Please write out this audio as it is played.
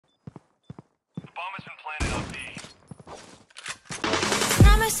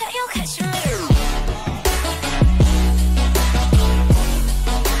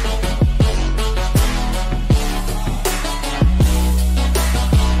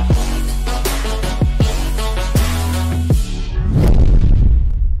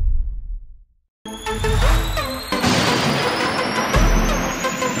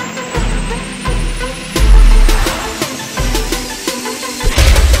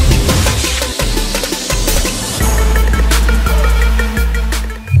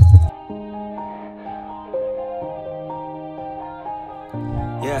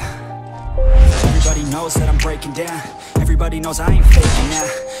Down. Everybody knows I ain't faking now.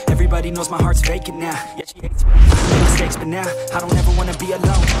 Everybody knows my heart's vacant now. Yeah, she hates me, I made mistakes, but now I don't ever wanna be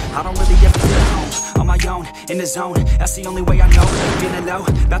alone. I don't really ever feel at home. On my own, in the zone, that's the only way I know. Feeling low,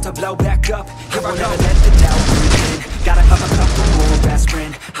 about to blow back up. Here I never let the doubt creep in. Gotta have a couple more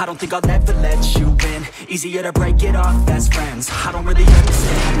aspirin. I don't think I'll ever let you in. Easier to break it off best friends. I don't really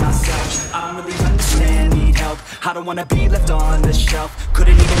understand myself. I don't really understand, need help. I don't wanna be left on the shelf.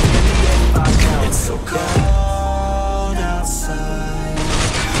 Couldn't even hear me if I felt. It's so cold outside.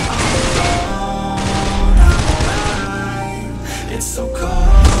 I'm alone, I'm alright. It's so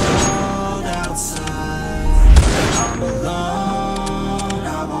cold outside. I'm alone,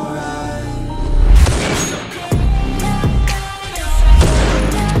 I'm alright. It's so cold.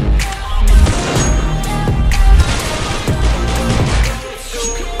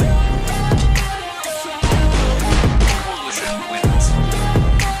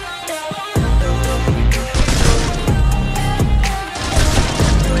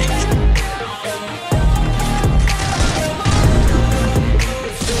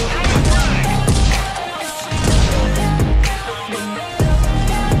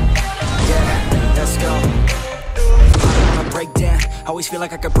 Always feel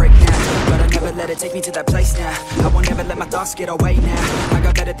like I could break now, but I never let it take me to that place now. I won't ever let my thoughts get away now. I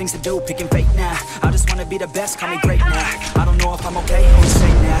got better things to do, picking fate now. I just wanna be the best, call me great now. I don't know if I'm okay or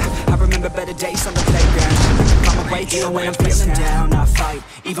insane now. I remember better days on the playground. I'm away, even when I'm feeling down, I fight.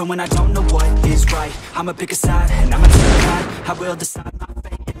 Even when I don't know what is right, I'ma pick a side, and I'ma take a ride. I will decide my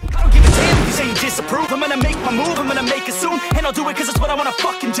fate. I don't give a damn if you say you disapprove. I'm gonna make my move, I'm gonna make it soon. And I'll do it cause it's what I wanna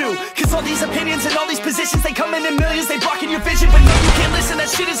fucking do. Cause all these opinions and all these positions, they come in millions, they blocking your vision. But no, you can't listen, that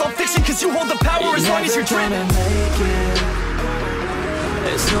shit is all fiction. Cause you hold the power as long as you're dreaming. Make it.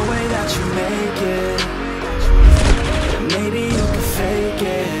 There's no way that you make it. And maybe you can fake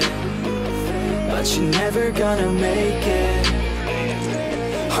it, but you're never gonna make it.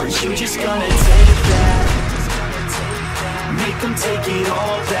 Aren't you just gonna take that? Make them take it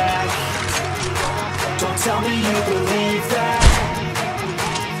all back. Don't tell me you believe that.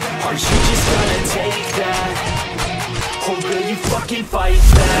 Aren't you just gonna take that? Or will you fucking fight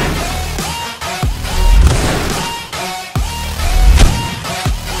back?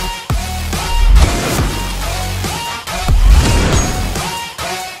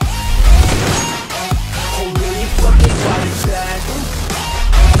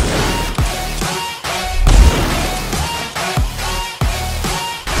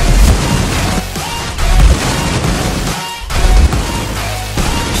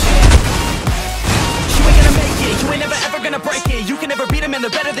 They're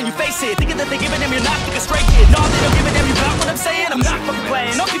better than you face it. Thinking that they're giving them, you're not like a straight kid. No, they don't give a damn, you got what I'm saying. I'm not fucking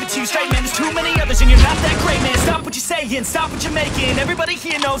playing, I'll give it to you straight, man. There's too many others and you're not that great, man. Stop what you're saying, stop what you're making. Everybody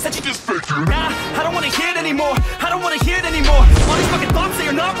here knows that you just faking. Nah, I don't wanna hear it anymore. I don't wanna hear it anymore. All these fucking thoughts, they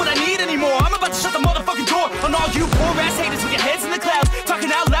are not what I need anymore. I'm about to shut the motherfucking door on all you poor ass haters with your heads in the clouds, talking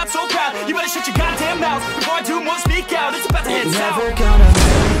out loud so proud. You better shut your goddamn mouth before I do more speak out. It's about to head south. Never gonna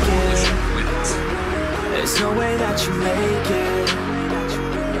make it. There's no way that you make it.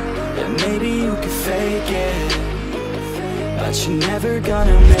 And maybe you can fake it, but you're never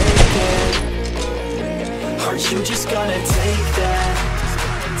gonna make it. Aren't you just gonna take that?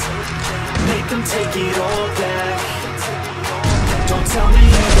 Make them take it all back. Don't tell me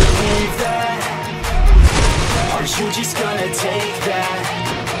you believe that. Aren't you just gonna take that?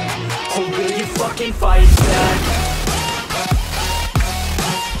 Or will you fucking fight back?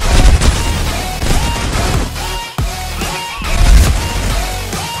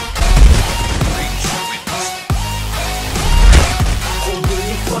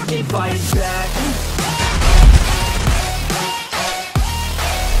 Fight back.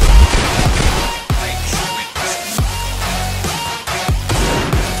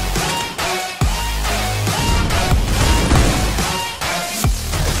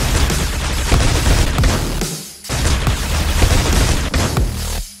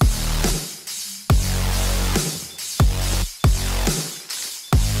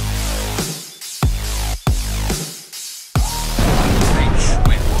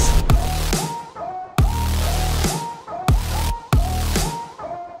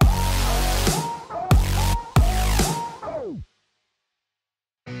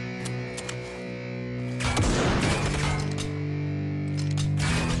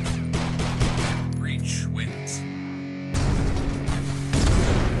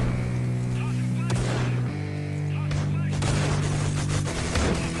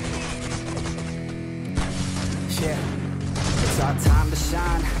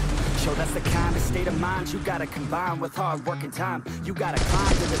 shine. Yo, that's the kind of state of mind you gotta combine with hard work and time. You gotta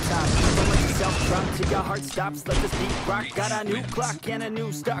climb to the top. Don't let yourself drop till your heart stops. Let this beat rock. Got a new clock and a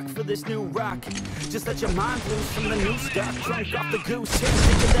new stock for this new rock. Just let your mind loose from the new stuff. Drunk off the goose,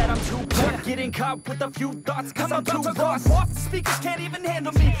 thinking that I'm too pop. Getting caught with a few thoughts, cause I'm too lost. Off the speakers can't even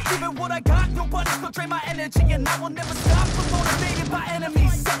handle me. Even what I got, nobody's gonna drain my energy. And I will never stop, I'm motivated by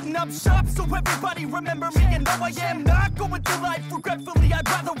enemies. Setting up shop so everybody remember me. And though I am not going through life regretfully, I'd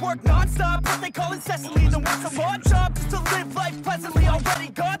rather work non-stop, what they call incessantly, than work some odd job just to live life pleasantly. Already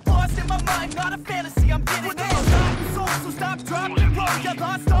got lost in my mind, not a fantasy, I'm getting it. So stop, drop, and roll. You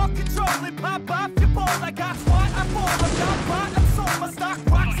lost all control and pop off your ball. I got what I'm for, I'm not bought, I'm sold. My stock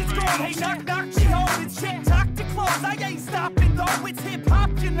rocks, it's gold. Hey, knock, knock, she home. It's shit, talk to close. I ain't stopping though, it's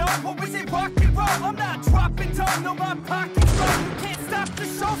hip-hop, you know. Or is it rock and roll? I'm not dropping down, no, my pocket's low. You can't stop the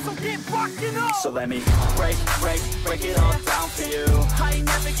show, so get rockin' up. So let me break it all down for you. I ain't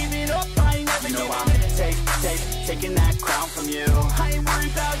never giving up, I ain't never giving up. Taking that crown from you. I ain't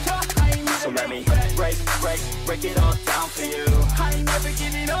worried about you, I ain't never. So let me break it all down for you. I ain't never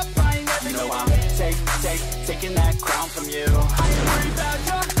giving up, I ain't never giving up. I'm taking that crown from you. I ain't worried about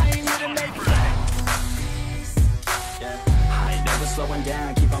you, I ain't here to make friends. Yeah. I ain't never slowing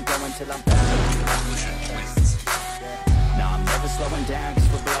down, keep on going till I'm down. No, I'm never slowing down, cause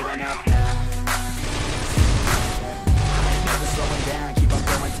we're blowing up now. I ain't never slowing down, keep on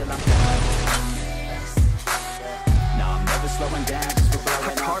going till I'm down. No, I'm never slowing down, cause we're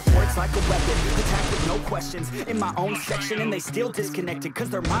blowing up. Hard words like a weapon, attack with no questions. In my own section, and they still disconnected, cause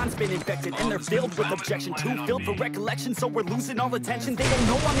their mind's been infected, and they're filled with objection. Too filled for recollection, so we're losing all attention. They don't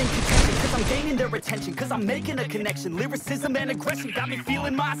know I'm in contention, cause I'm gaining their attention, cause I'm making a connection. Lyricism and aggression got me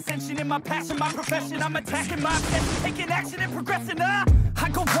feeling my ascension. In my passion, my profession, I'm attacking my attention, taking action and progressing. I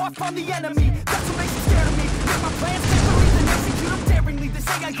go off on the enemy, that's what makes you scared of me. Make my plans temporary, then execute them daringly. They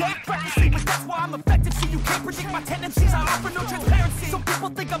say I act recklessly, but that's why I'm effective. See, you can't predict my tendencies, I offer no transparency. Some people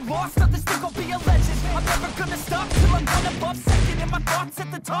think I'm lost, others think I'll be a legend. I'm never gonna stop till I'm one above second. And my thoughts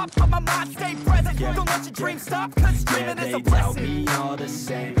at the top, but my mind stay present. Don't let your dreams stop, cause dreaming is a blessing. They tell me all the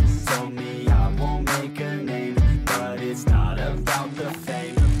same, told me I won't make a name. But it's not about the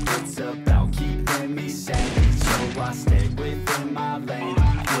fame, it's about keeping me sane. So I stay within my lane,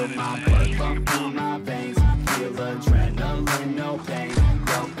 feel my blood pump through my veins. Feel adrenaline, no pain,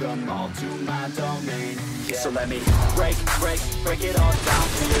 welcome all to my domain. So let me break it all down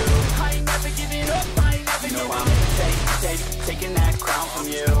for you. I ain't never giving up, I ain't never giving up. I'm taking that crown from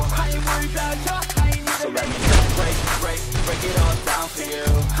you. I ain't worried about you, I ain't never. So let me break it all down for you.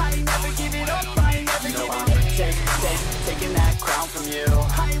 I ain't never giving up, I ain't never giving up. I'm taking that crown from you.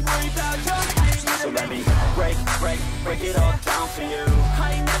 I ain't worried about you, I ain't never. So let me break it all down for you.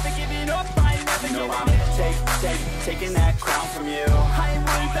 I ain't never giving up, I ain't never giving up. I'm taking that crown from you. I ain't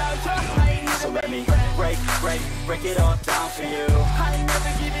worried about you, I ain't never. So let me break it all down for you. I ain't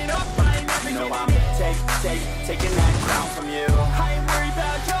never giving up, I ain't never giving up. I'm taking that crown from you. I ain't worried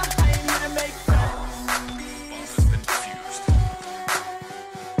about you, I ain't here to make friends.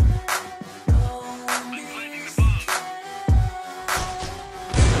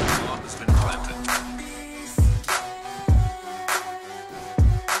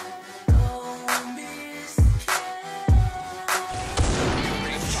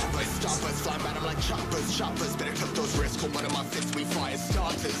 Choppers, better took those risks. One of my fits, we fire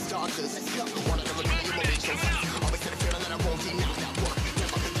starters. One of them will be your